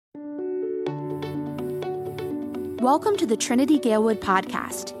Welcome to the Trinity Galewood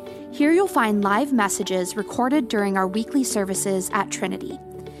podcast. Here you'll find live messages recorded during our weekly services at Trinity.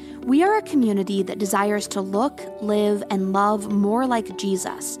 We are a community that desires to look, live, and love more like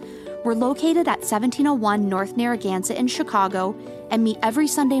Jesus. We're located at 1701 North Narragansett in Chicago and meet every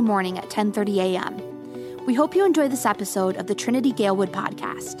Sunday morning at 10:30 a.m. We hope you enjoy this episode of the Trinity Galewood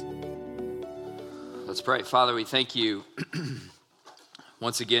podcast. Let's pray. Father, we thank you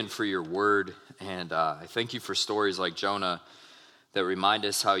once again for your word, and I thank you for stories like Jonah that remind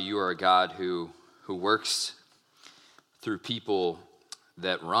us how you are a God who works through people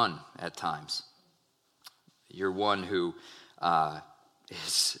that run at times. You're one who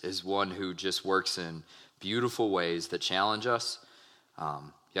is one who just works in beautiful ways that challenge us,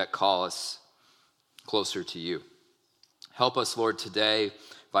 yet call us closer to you. Help us, Lord, today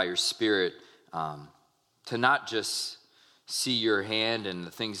by your Spirit to not just see your hand and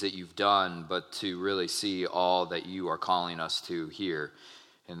the things that you've done, but to really see all that you are calling us to here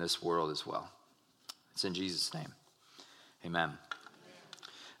in this world as well. It's in Jesus' name. Amen.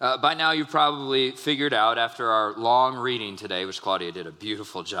 By now you've probably figured out after our long reading today, which Claudia did a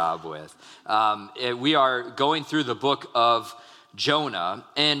beautiful job with, we are going through the book of Jonah.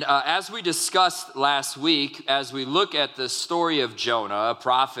 And as we discussed last week, as we look at the story of Jonah, a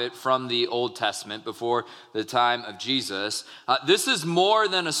prophet from the Old Testament before the time of Jesus, this is more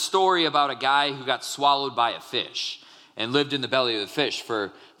than a story about a guy who got swallowed by a fish and lived in the belly of the fish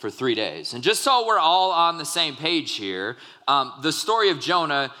for 3 days. And just so we're all on the same page here, the story of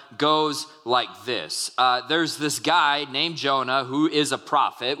Jonah goes like this. There's this guy named Jonah who is a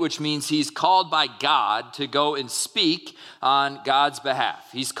prophet, which means he's called by God to go and speak on God's behalf.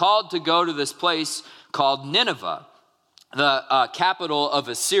 He's called to go to this place called Nineveh, the capital of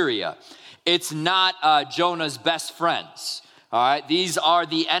Assyria. It's not Jonah's best friends. All right, these are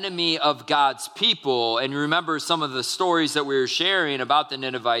the enemy of God's people. And you remember some of the stories that we were sharing about the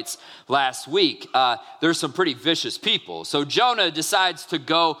Ninevites last week. There's some pretty vicious people. So Jonah decides to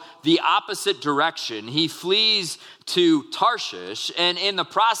go the opposite direction. He flees to Tarshish, and in the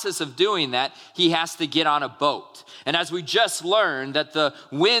process of doing that, he has to get on a boat. And as we just learned that the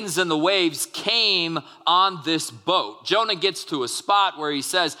winds and the waves came on this boat, Jonah gets to a spot where he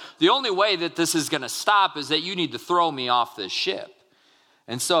says, the only way that this is going to stop is that you need to throw me off this ship.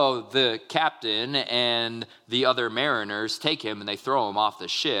 And so the captain and the other mariners take him and they throw him off the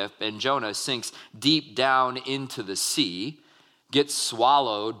ship, and Jonah sinks deep down into the sea, gets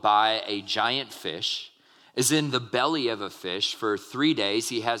swallowed by a giant fish, is in the belly of a fish for 3 days.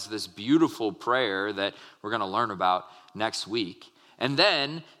 He has this beautiful prayer that we're going to learn about next week. And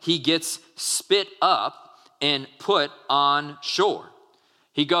then he gets spit up and put on shore.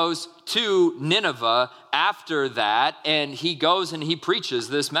 He goes to Nineveh after that, and he goes and he preaches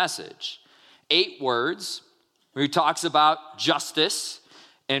this message. 8 words where he talks about justice,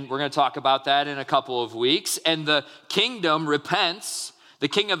 and we're going to talk about that in a couple of weeks. And the kingdom repents. The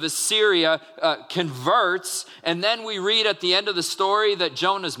king of Assyria converts, and then we read at the end of the story that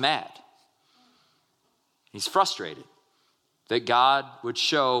Jonah's mad. He's frustrated that God would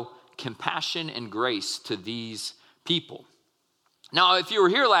show compassion and grace to these people. Now, if you were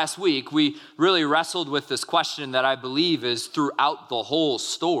here last week, we really wrestled with this question that I believe is throughout the whole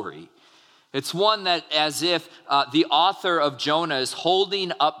story. It's one that as if the author of Jonah is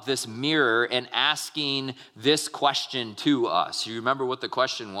holding up this mirror and asking this question to us. You remember what the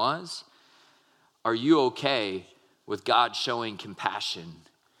question was? Are you okay with God showing compassion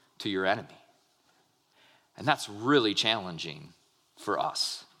to your enemy? And that's really challenging for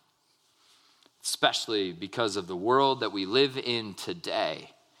us, especially because of the world that we live in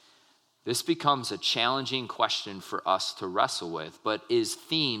today. This becomes a challenging question for us to wrestle with, but is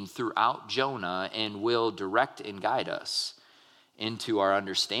themed throughout Jonah and will direct and guide us into our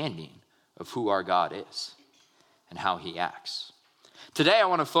understanding of who our God is and how he acts. Today, I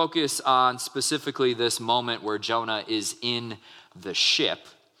want to focus on specifically this moment where Jonah is in the ship,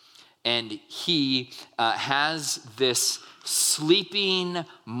 and he has this sleeping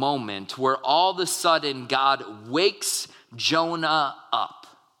moment where all of a sudden God wakes Jonah up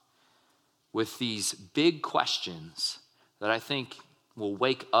with these big questions that I think will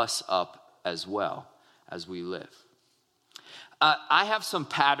wake us up as well as we live. I have some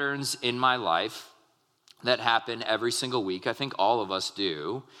patterns in my life that happen every single week. I think all of us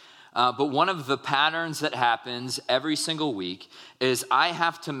do. But one of the patterns that happens every single week is I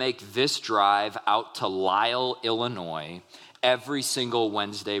have to make this drive out to Lisle, Illinois every single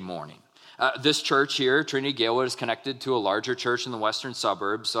Wednesday morning. This church here, Trinity Galewood, is connected to a larger church in the western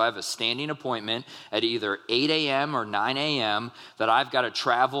suburbs. So I have a standing appointment at either 8 a.m. or 9 a.m. that I've got to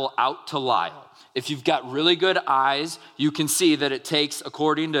travel out to Lyle. If you've got really good eyes, you can see that it takes,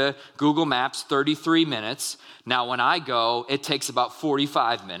 according to Google Maps, 33 minutes. Now, when I go, it takes about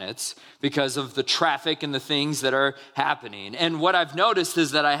 45 minutes because of the traffic and the things that are happening. And what I've noticed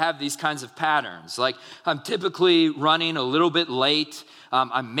is that I have these kinds of patterns. Like, I'm typically running a little bit late.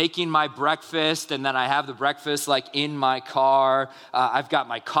 I'm making my breakfast, and then I have the breakfast like in my car. I've got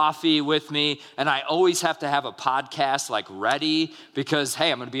my coffee with me, and I always have to have a podcast like ready because, hey,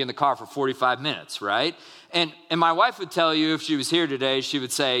 I'm going to be in the car for 45 minutes, right? And my wife would tell you, if she was here today, she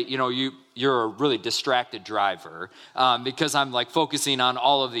would say, you're a really distracted driver because I'm like focusing on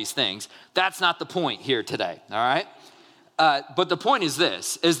all of these things. That's not the point here today, all right? But the point is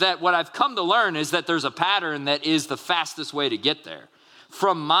this, is that what I've come to learn is that there's a pattern that is the fastest way to get there.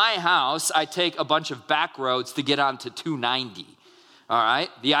 From my house, I take a bunch of back roads to get onto 290. All right,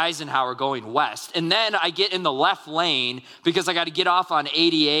 the Eisenhower going west. And then I get in the left lane because I got to get off on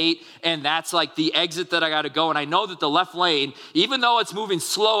 88, and that's like the exit that I got to go. And I know that the left lane, even though it's moving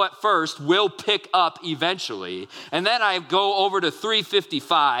slow at first, will pick up eventually. And then I go over to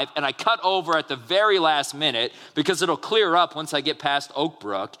 355, and I cut over at the very last minute because it'll clear up once I get past Oak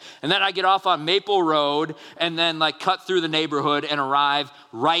Brook. And then I get off on Maple Road and then like cut through the neighborhood and arrive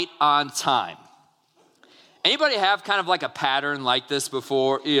right on time. Anybody have kind of like a pattern like this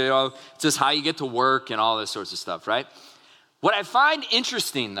before? Just how you get to work and all this sorts of stuff, right? What I find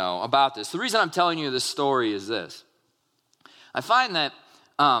interesting, though, about this, the reason I'm telling you this story is this. I find that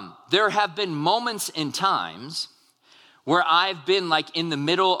there have been moments in times where I've been like in the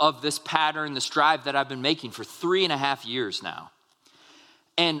middle of this pattern, this drive that I've been making for 3.5 years now.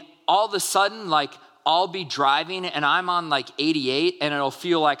 And all of a sudden, like, I'll be driving and I'm on like 88 and it'll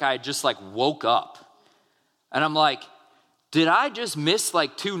feel like I just like woke up. And I'm like, did I just miss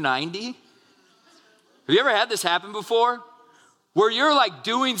like 290? Have you ever had this happen before? Where you're like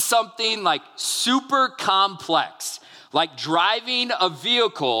doing something like super complex, like driving a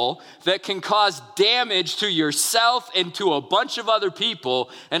vehicle that can cause damage to yourself and to a bunch of other people.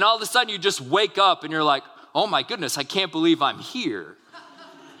 And all of a sudden you just wake up and you're like, oh my goodness, I can't believe I'm here.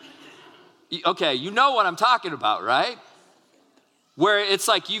 Okay, you know what I'm talking about, right? Where it's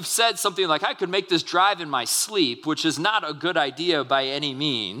like you've said something like, I could make this drive in my sleep, which is not a good idea by any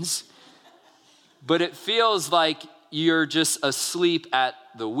means, but it feels like you're just asleep at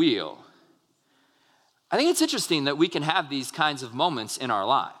the wheel. I think it's interesting that we can have these kinds of moments in our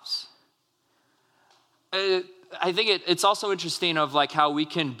lives. I think it's also interesting of like how we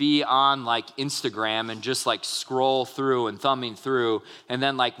can be on like Instagram and just like scroll through and thumbing through, and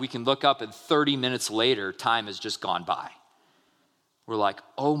then like we can look up and 30 minutes later, time has just gone by. We're like,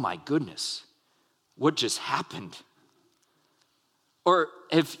 oh my goodness, what just happened? Or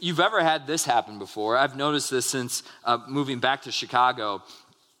if you've ever had this happen before, I've noticed this since moving back to Chicago,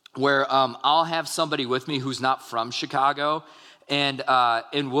 where I'll have somebody with me who's not from Chicago, and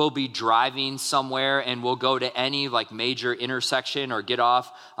we'll be driving somewhere, and we'll go to any like major intersection or get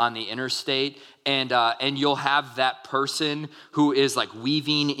off on the interstate, and you'll have that person who is like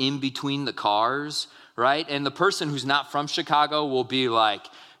weaving in between the cars, right? And the person who's not from Chicago will be like,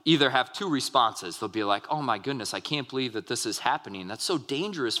 either have two responses. They'll be like, oh my goodness, I can't believe that this is happening. That's so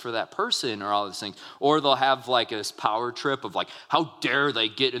dangerous for that person, or all these things. Or they'll have like this power trip of like, how dare they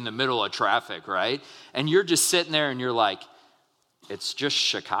get in the middle of traffic, right? And you're just sitting there and you're like, it's just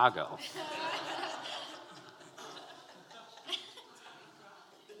Chicago.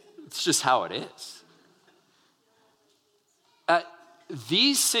 It's just how it is.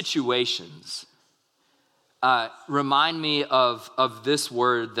 These situations remind me of this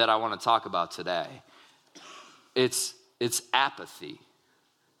word that I want to talk about today. It's apathy.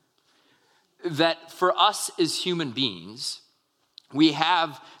 That for us as human beings, we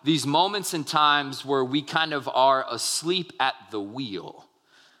have these moments and times where we kind of are asleep at the wheel.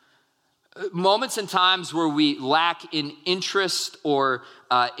 Moments and times where we lack in interest or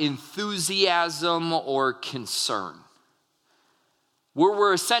enthusiasm or concern. Where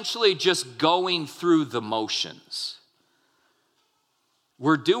we're essentially just going through the motions.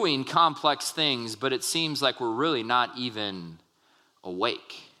 We're doing complex things, but it seems like we're really not even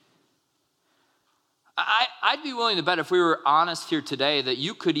awake. I'd be willing to bet if we were honest here today that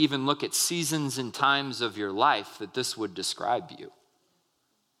you could even look at seasons and times of your life that this would describe you.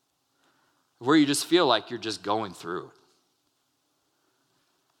 Where you just feel like you're just going through.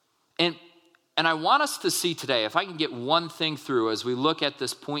 And I want us to see today, if I can get one thing through as we look at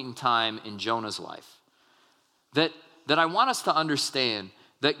this point in time in Jonah's life, that I want us to understand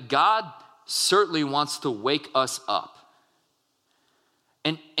that God certainly wants to wake us up.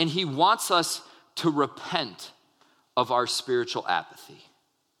 And he wants us to repent of our spiritual apathy.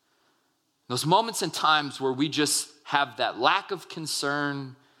 Those moments and times where we just have that lack of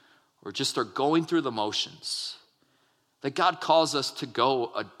concern or just are going through the motions, that God calls us to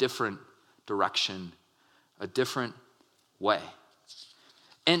go a different direction, a different way.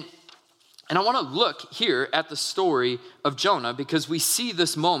 And I want to look here at the story of Jonah because we see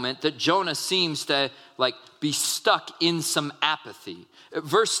this moment that Jonah seems to be stuck in some apathy.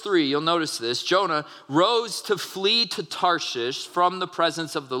 Verse 3, you'll notice this. Jonah rose to flee to Tarshish from the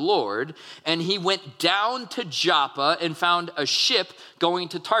presence of the Lord, and he went down to Joppa and found a ship going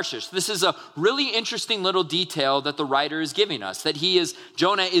to Tarshish. This is a really interesting little detail that the writer is giving us, that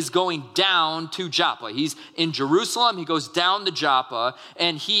Jonah is going down to Joppa. He's in Jerusalem, he goes down to Joppa,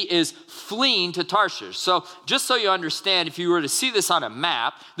 and he is fleeing to Tarshish. So just so you understand, if you were to see this on a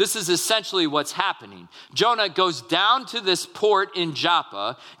map, this is essentially what's happening. Jonah goes down to this port in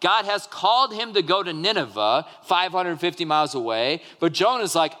Joppa. God has called him to go to Nineveh, 550 miles away, but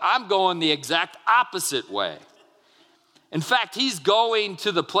Jonah's like, I'm going the exact opposite way. In fact, he's going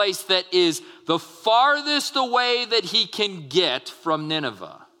to the place that is the farthest away that he can get from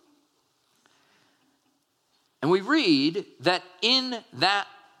Nineveh. And we read that in that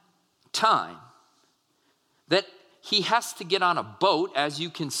time, that he has to get on a boat, as you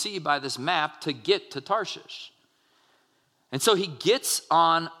can see by this map, to get to Tarshish. And so he gets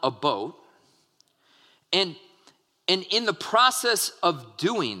on a boat, and in the process of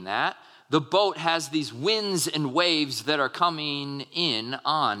doing that, the boat has these winds and waves that are coming in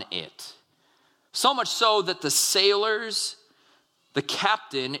on it. So much so that the sailors, the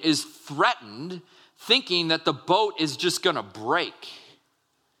captain, is threatened, thinking that the boat is just going to break.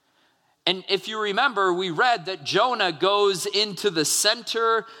 And if you remember, we read that Jonah goes into the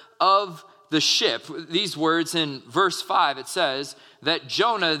center of the ship. These words in verse 5, it says that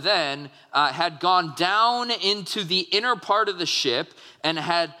Jonah then had gone down into the inner part of the ship and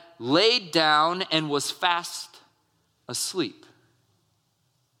had laid down and was fast asleep.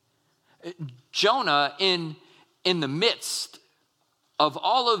 Jonah, in the midst of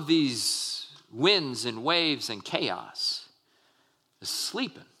all of these winds and waves and chaos, is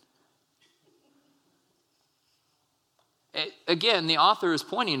sleeping. Again, the author is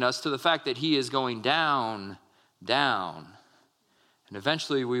pointing us to the fact that he is going down. And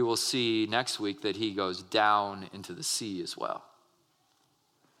eventually we will see next week that he goes down into the sea as well.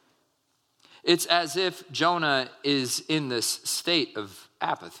 It's as if Jonah is in this state of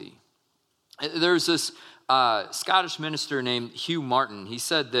apathy. There's this Scottish minister named Hugh Martin. He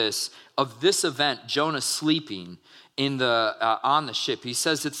said this, of this event, Jonah sleeping on the ship. He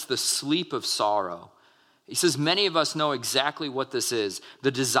says it's the sleep of sorrow. He says many of us know exactly what this is,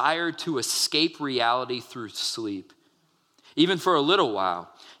 the desire to escape reality through sleep. Even for a little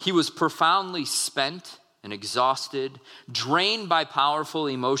while, he was profoundly spent and exhausted, drained by powerful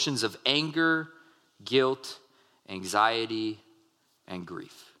emotions of anger, guilt, anxiety, and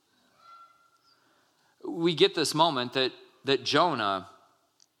grief. We get this moment that Jonah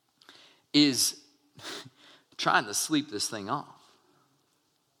is trying to sleep this thing off.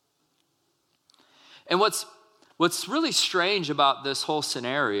 And what's really strange about this whole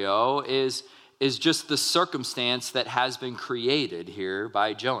scenario is just the circumstance that has been created here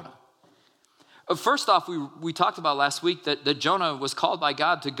by Jonah. First off, we talked about last week that Jonah was called by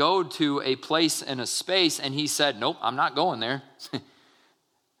God to go to a place and a space, and he said, nope, I'm not going there.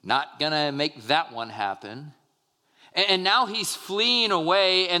 Not going to make that one happen. And now he's fleeing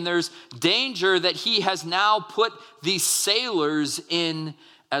away, and there's danger that he has now put these sailors in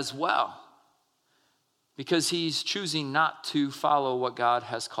as well, because he's choosing not to follow what God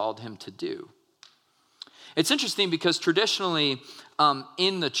has called him to do. It's interesting because traditionally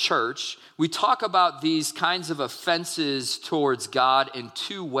in the church, we talk about these kinds of offenses towards God in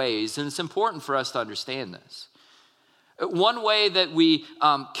two ways, and it's important for us to understand this. One way that we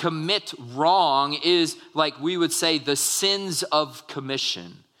commit wrong is, like we would say, the sins of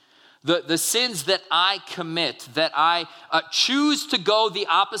commission. The sins that I commit, that I choose to go the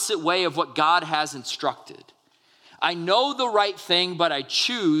opposite way of what God has instructed. I know the right thing, but I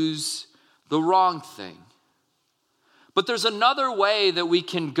choose the wrong thing. But there's another way that we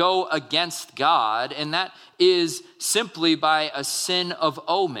can go against God, and that is simply by a sin of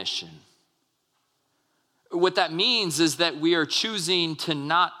omission. What that means is that we are choosing to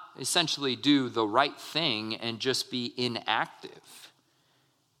not essentially do the right thing and just be inactive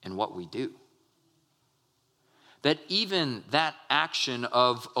in what we do. That even that action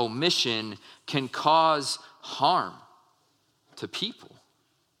of omission can cause harm to people.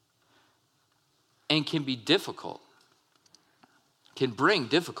 and can be difficult, can bring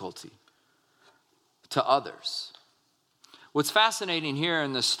difficulty to others. What's fascinating here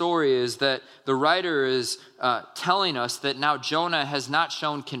in the story is that the writer is telling us that now Jonah has not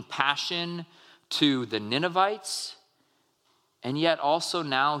shown compassion to the Ninevites, and yet also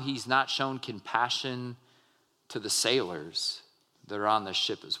now he's not shown compassion to the sailors that are on the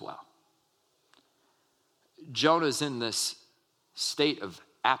ship as well. Jonah's in this state of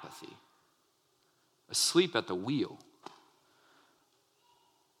apathy, asleep at the wheel.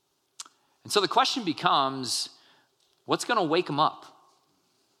 And so the question becomes, what's going to wake him up?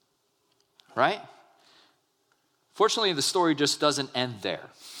 Right? Fortunately, the story just doesn't end there.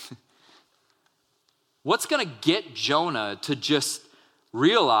 What's going to get Jonah to just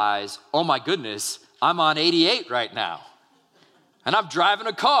realize, oh my goodness, I'm on 88 right now, and I'm driving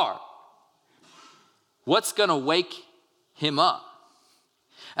a car? What's going to wake him up?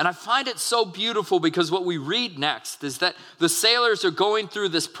 And I find it so beautiful because what we read next is that the sailors are going through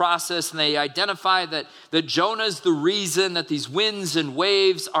this process and they identify that Jonah's the reason that these winds and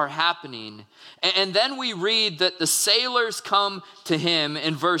waves are happening. And then we read that the sailors come to him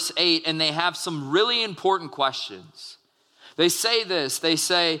in verse 8 and they have some really important questions. They say this, they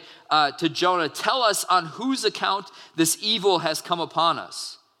say to Jonah, tell us on whose account this evil has come upon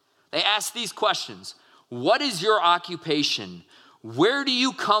us. They ask these questions. What is your occupation? Where do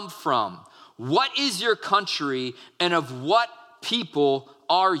you come from? What is your country? And of what people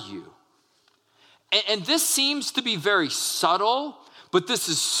are you? And this seems to be very subtle, but this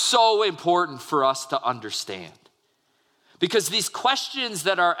is so important for us to understand. Because these questions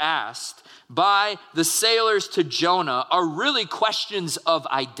that are asked by the sailors to Jonah are really questions of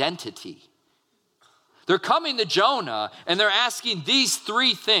identity. They're coming to Jonah and they're asking these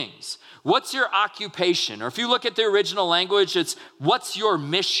three things. What's your occupation? Or if you look at the original language, it's what's your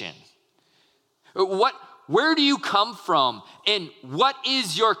mission? Where do you come from? And what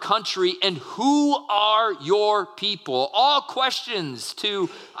is your country? And who are your people? All questions to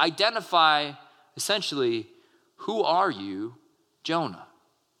identify essentially, who are you, Jonah?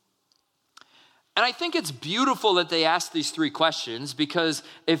 And I think it's beautiful that they ask these three questions because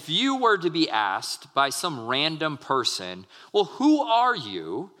if you were to be asked by some random person, well, who are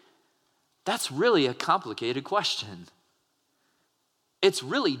you? That's really a complicated question. It's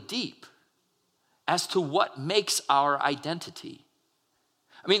really deep as to what makes our identity.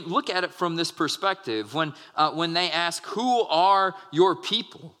 I mean, look at it from this perspective. When they ask, who are your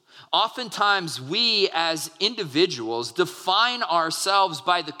people? Oftentimes we as individuals define ourselves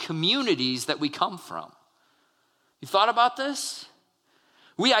by the communities that we come from. You thought about this?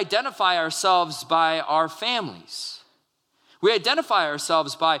 We identify ourselves by our families. We identify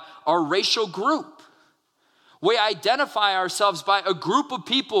ourselves by our racial group. We identify ourselves by a group of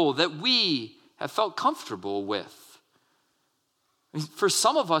people that we have felt comfortable with. For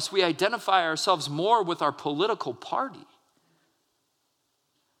some of us, we identify ourselves more with our political party.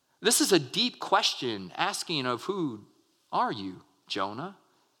 This is a deep question asking of who are you, Jonah?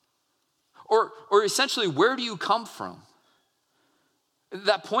 Or essentially, where do you come from?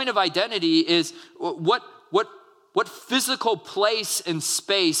 That point of identity is what physical place and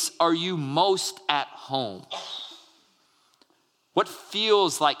space are you most at home? What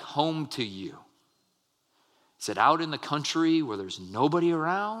feels like home to you? Is it out in the country where there's nobody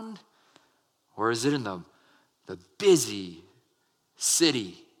around? Or is it in the busy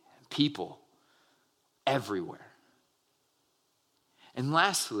city, people everywhere? And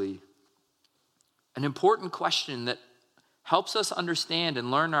lastly, an important question that helps us understand and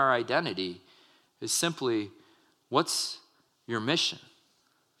learn our identity is simply, what's your mission?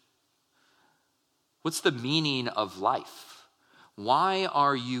 What's the meaning of life? Why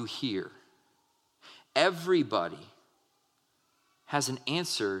are you here? Everybody has an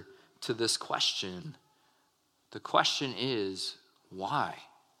answer to this question. The question is, why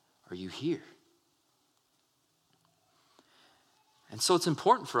are you here? And so it's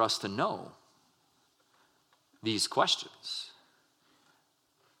important for us to know these questions.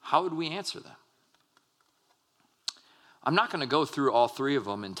 How would we answer them? I'm not going to go through all three of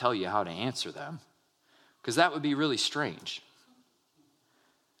them and tell you how to answer them, because that would be really strange.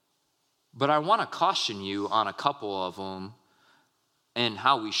 But I want to caution you on a couple of them and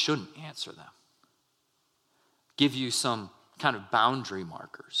how we shouldn't answer them. Give you some kind of boundary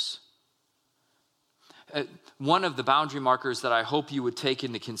markers. One of the boundary markers that I hope you would take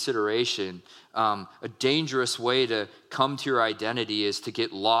into consideration, a dangerous way to come to your identity is to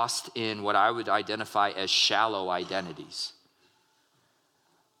get lost in what I would identify as shallow identities.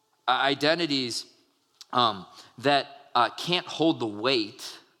 Identities that can't hold the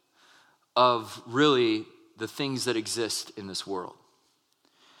weight of really the things that exist in this world.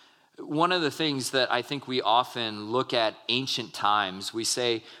 One of the things that I think we often look at ancient times, we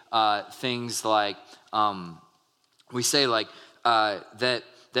say things like,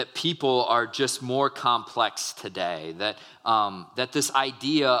 that people are just more complex today, that this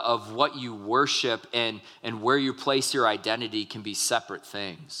idea of what you worship and where you place your identity can be separate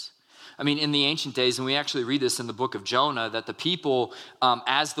things. I mean, in the ancient days, and we actually read this in the book of Jonah, that the people,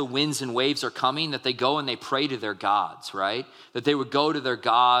 as the winds and waves are coming, that they go and they pray to their gods, right? That they would go to their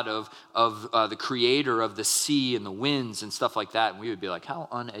God of the creator of the sea and the winds and stuff like that. And we would be like, how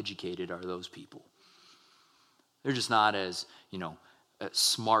uneducated are those people? They're just not as,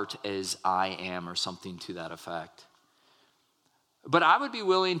 smart as I am, or something to that effect. But I would be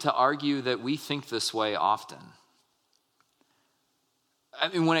willing to argue that we think this way often. I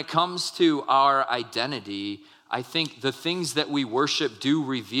mean, when it comes to our identity, I think the things that we worship do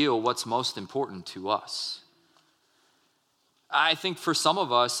reveal what's most important to us. I think for some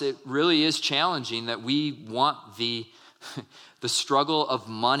of us, it really is challenging that we want the struggle of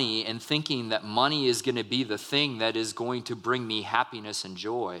money and thinking that money is going to be the thing that is going to bring me happiness and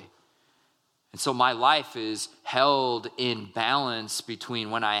joy. And so my life is held in balance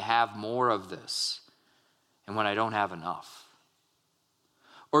between when I have more of this and when I don't have enough.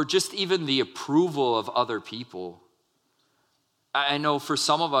 Or just even the approval of other people. I know for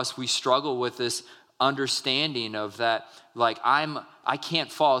some of us, we struggle with this understanding of that, like I can't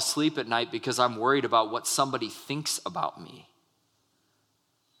fall asleep at night because I'm worried about what somebody thinks about me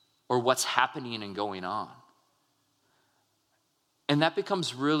or what's happening and going on. And that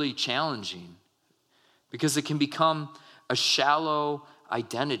becomes really challenging because it can become a shallow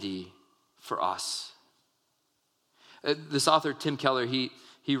identity for us. This author, Tim Keller, he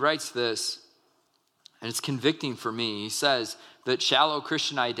writes this, and it's convicting for me. He says that shallow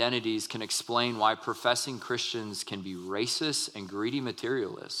Christian identities can explain why professing Christians can be racist and greedy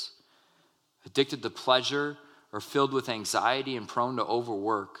materialists, addicted to pleasure or filled with anxiety and prone to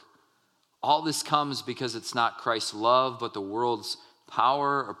overwork. All this comes because it's not Christ's love, but the world's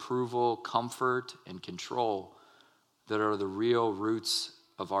power, approval, comfort, and control that are the real roots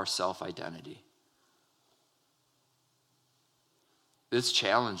of our self-identity. It's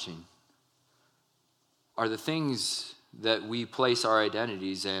challenging. Are the things that we place our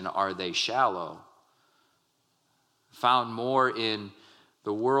identities in, are they shallow? Found more in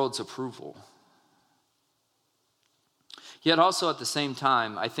the world's approval. Yet also at the same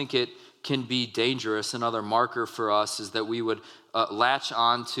time, I think it can be dangerous. Another marker for us is that we would latch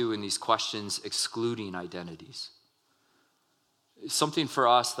onto in these questions excluding identities. Something for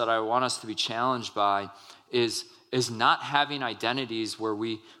us that I want us to be challenged by is not having identities where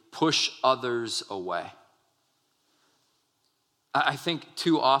we push others away. I think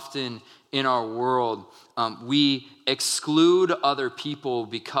too often in our world, we exclude other people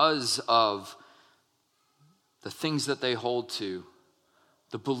because of the things that they hold to,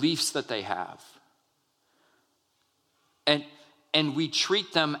 the beliefs that they have. And we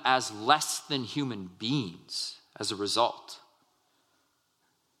treat them as less than human beings as a result.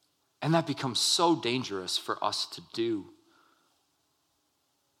 And that becomes so dangerous for us to do.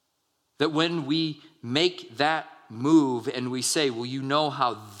 That when we make that move and we say, well, you know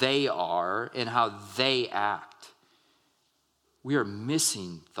how they are and how they act, we are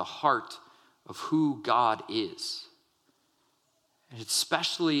missing the heart of who God is. And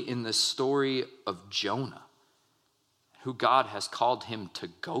especially in the story of Jonah, who God has called him to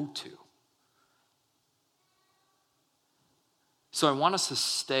go to. So I want us to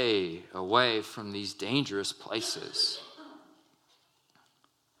stay away from these dangerous places.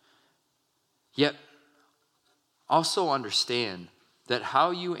 Yet, also understand that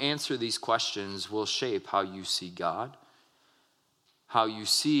how you answer these questions will shape how you see God, how you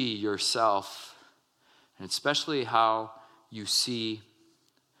see yourself, and especially how you see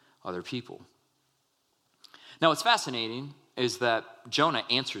other people. Now, what's fascinating is that Jonah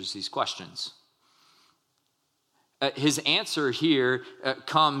answers these questions. His answer here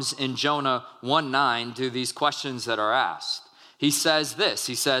comes in Jonah 1:9 to these questions that are asked. He says this,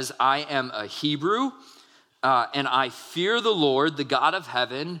 he says, I am a Hebrew, and I fear the Lord, the God of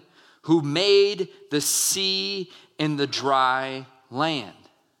heaven, who made the sea and the dry land.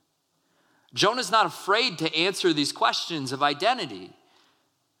 Jonah's not afraid to answer these questions of identity.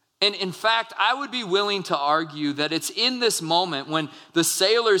 And in fact, I would be willing to argue that it's in this moment when the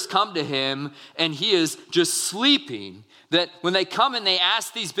sailors come to him and he is just sleeping, that when they come and they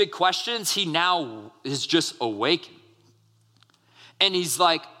ask these big questions, he now is just awakened. And he's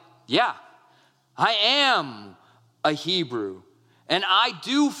like, yeah, I am a Hebrew, And I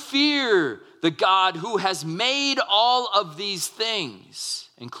do fear the God who has made all of these things,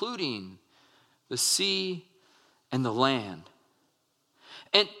 including the sea and the land.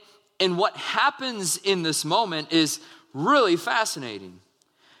 And what happens in this moment is really fascinating,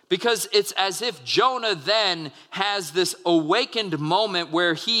 because it's as if Jonah then has this awakened moment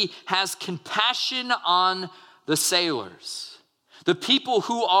where he has compassion on the sailors, the people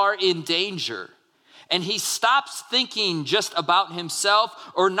who are in danger. And he stops thinking just about himself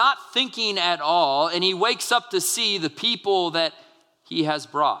or not thinking at all. And he wakes up to see the people that he has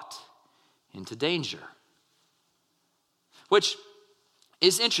brought into danger. Which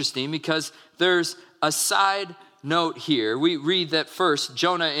is interesting because there's a side note here. We read that first,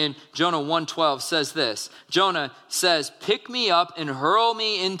 Jonah in Jonah 1:12 says this. Jonah says, "Pick me up and hurl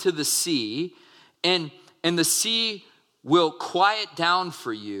me into the sea, and the sea will quiet down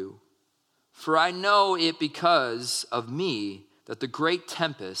for you. For I know it because of me that the great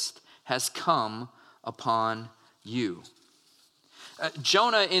tempest has come upon you."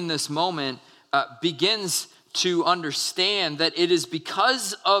 Jonah in this moment begins to understand that it is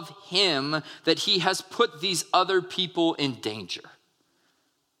because of him that he has put these other people in danger.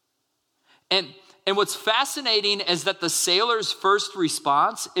 And what's fascinating is that the sailor's first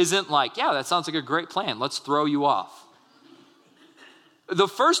response isn't like, "Yeah, that sounds like a great plan. Let's throw you off." The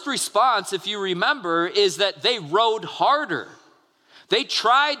first response, if you remember, is that they rowed harder. They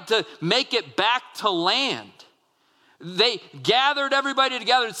tried to make it back to land. They gathered everybody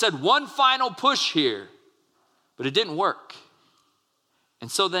together and said, "One final push here." But it didn't work.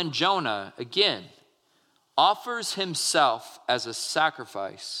 And so then Jonah, again, offers himself as a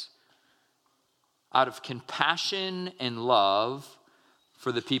sacrifice out of compassion and love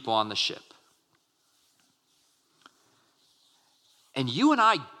for the people on the ship. And you and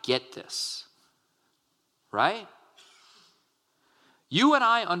I get this, right? You and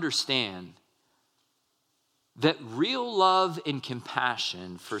I understand that real love and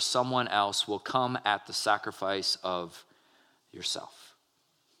compassion for someone else will come at the sacrifice of yourself.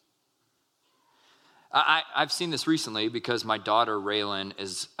 I've seen this recently because my daughter Raylan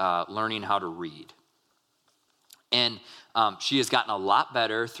is learning how to read. And she has gotten a lot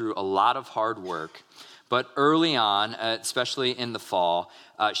better through a lot of hard work. But early on, especially in the fall,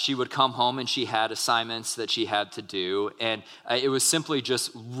 she would come home and she had assignments that she had to do. And it was simply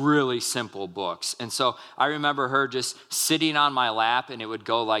just really simple books. And so I remember her just sitting on my lap and it would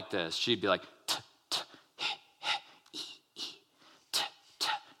go like this. She'd be like,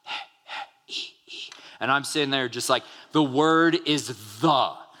 and I'm sitting there just like, the word is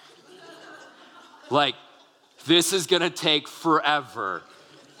the. Like, this is going to take forever.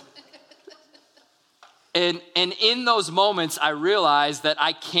 And in those moments, I realized that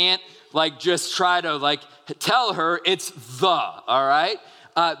I can't just try to tell her it's the, all right?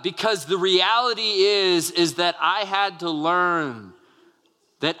 Because the reality is that I had to learn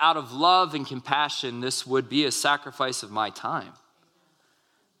that out of love and compassion, this would be a sacrifice of my time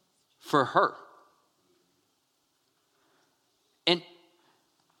for her.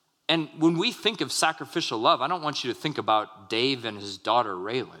 And when we think of sacrificial love, I don't want you to think about Dave and his daughter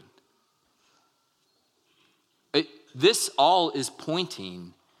Raylan. This all is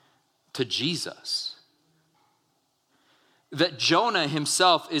pointing to Jesus. That Jonah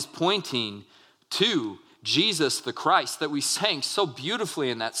himself is pointing to Jesus the Christ that we sang so beautifully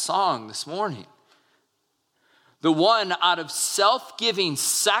in that song this morning. The one out of self-giving,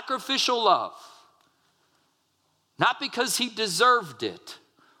 sacrificial love, not because he deserved it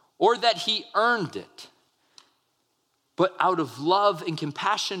or that he earned it, but out of love and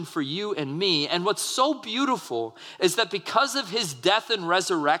compassion for you and me. And what's so beautiful is that because of his death and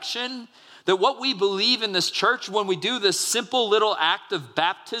resurrection, that what we believe in this church when we do this simple little act of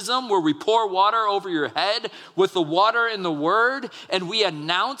baptism where we pour water over your head with the water and the word, and we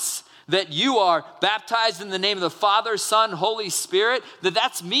announce that you are baptized in the name of the Father, Son, Holy Spirit,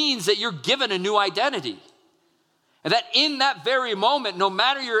 that means that you're given a new identity. And that in that very moment, no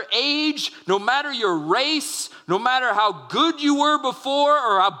matter your age, no matter your race, no matter how good you were before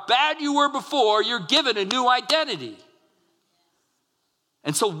or how bad you were before, you're given a new identity.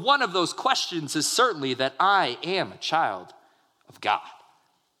 And so one of those questions is certainly that I am a child of God.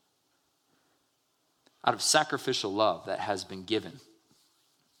 Out of sacrificial love that has been given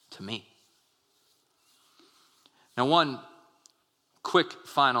to me. Now, one quick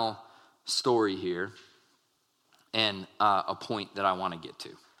final story here. And a point that I want to get to,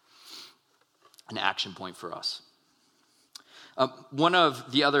 an action point for us. One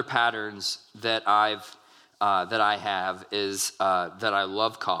of the other patterns that I have is that I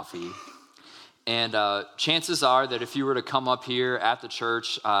love coffee, And chances are that if you were to come up here at the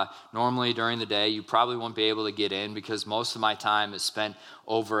church, normally during the day, you probably won't be able to get in because most of my time is spent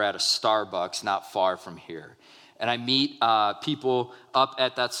over at a Starbucks not far from here. And I meet people up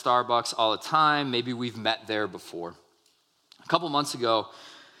at that Starbucks all the time. Maybe we've met there before. A couple months ago,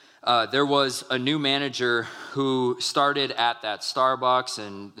 there was a new manager who started at that Starbucks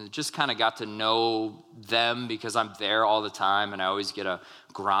and just kind of got to know them because I'm there all the time and I always get a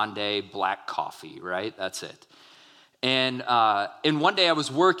grande black coffee, right? That's it. And one day I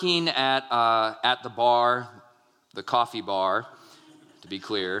was working at the bar, the coffee bar, to be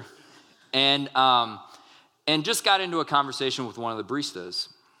clear, and just got into a conversation with one of the baristas.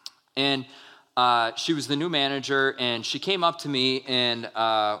 And she was the new manager, and she came up to me, and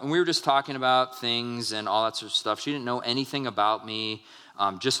we were just talking about things and all that sort of stuff. She didn't know anything about me,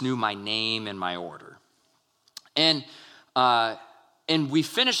 just knew my name and my order. And we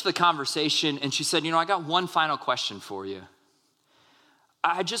finished the conversation, and she said, I got one final question for you.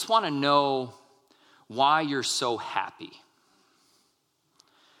 I just want to know why you're so happy.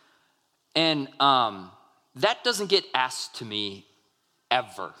 And that doesn't get asked to me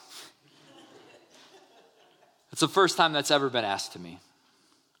ever. It's the first time that's ever been asked to me.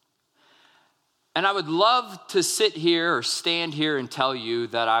 And I would love to sit here or stand here and tell you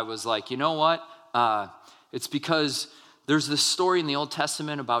that I was like, you know what? It's because there's this story in the Old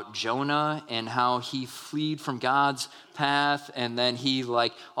Testament about Jonah and how he fled from God's path and then he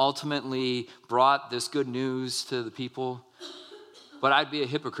ultimately brought this good news to the people. But I'd be a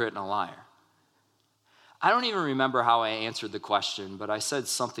hypocrite and a liar. I don't even remember how I answered the question, but I said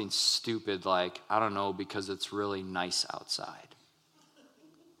something stupid like, I don't know, because it's really nice outside.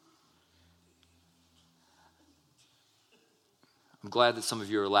 I'm glad that some of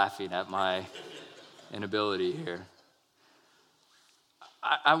you are laughing at my inability here.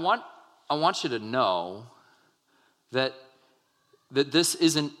 I want you to know that this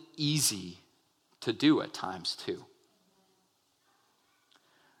isn't easy to do at times too.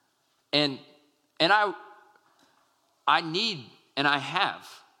 And I need, and I have,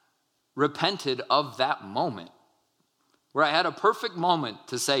 repented of that moment where I had a perfect moment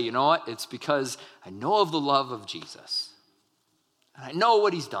to say, you know what, it's because I know of the love of Jesus. And I know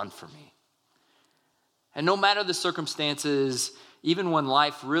what he's done for me. And no matter the circumstances, even when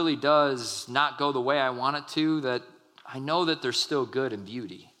life really does not go the way I want it to, that I know that there's still good and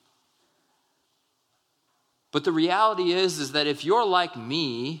beauty. But the reality is that if you're like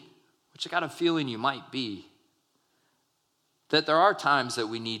me, which I got a feeling you might be, that there are times that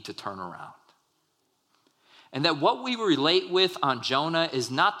we need to turn around. And that what we relate with on Jonah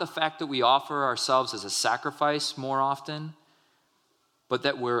is not the fact that we offer ourselves as a sacrifice more often, but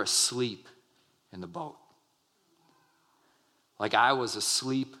that we're asleep in the boat. Like I was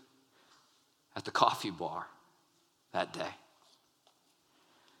asleep at the coffee bar that day.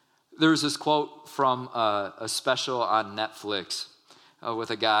 There's this quote from a special on Netflix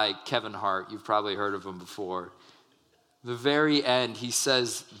with a guy, Kevin Hart. You've probably heard of him before. The very end, he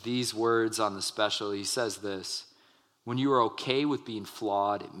says these words on the special. He says this: when you are okay with being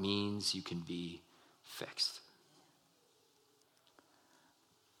flawed, it means you can be fixed.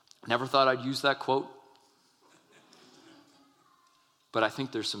 Never thought I'd use that quote, but I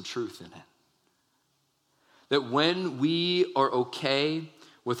think there's some truth in it. That when we are okay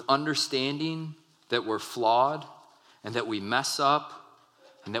with understanding that we're flawed and that we mess up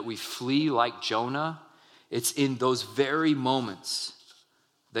and that we flee like Jonah, it's in those very moments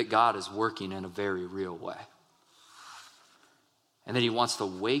that God is working in a very real way. And that he wants to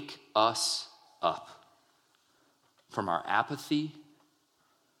wake us up from our apathy,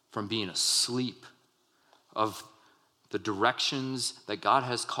 from being asleep of the directions that God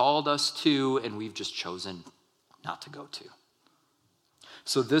has called us to and we've just chosen not to go to.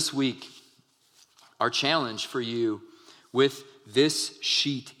 So this week, our challenge for you with this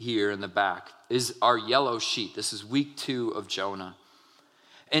sheet here in the back is our yellow sheet. This is week 2 of Jonah.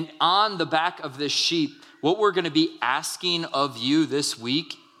 And on the back of this sheet, what we're going to be asking of you this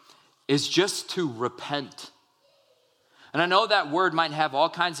week is just to repent. And I know that word might have all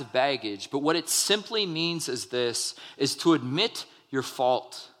kinds of baggage, but what it simply means is this, is to admit your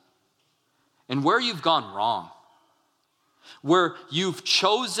fault and where you've gone wrong, where you've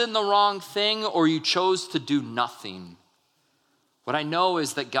chosen the wrong thing or you chose to do nothing. What I know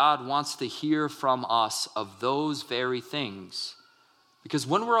is that God wants to hear from us of those very things. Because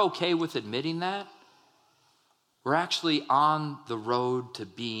when we're okay with admitting that, we're actually on the road to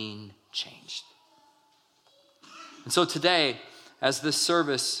being changed. And so today, as this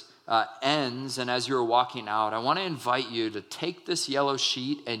service ends and as you're walking out, I want to invite you to take this yellow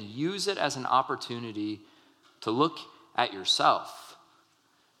sheet and use it as an opportunity to look at yourself.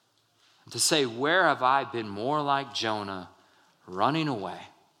 To say, where have I been more like Jonah, running away?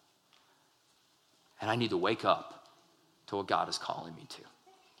 And I need to wake up to what God is calling me to.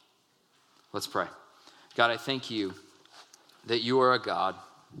 Let's pray. God, I thank you that you are a God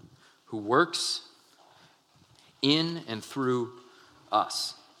who works in and through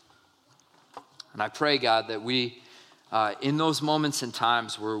us. And I pray, God, that we, in those moments and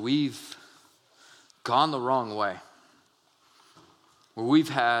times where we've gone the wrong way, where we've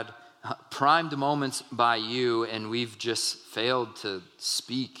had primed moments by you and we've just failed to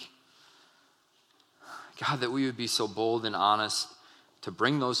speak, God, that we would be so bold and honest to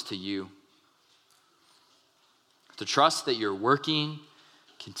bring those to you, to trust that you're working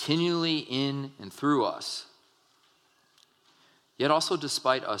continually in and through us, yet also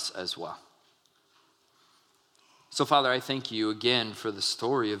despite us as well. So, Father, I thank you again for the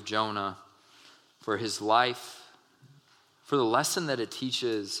story of Jonah, for his life, for the lesson that it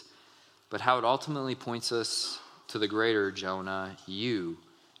teaches, but how it ultimately points us to the greater Jonah, you,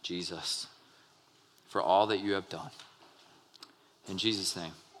 Jesus, for all that you have done. In Jesus'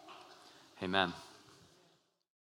 name, amen.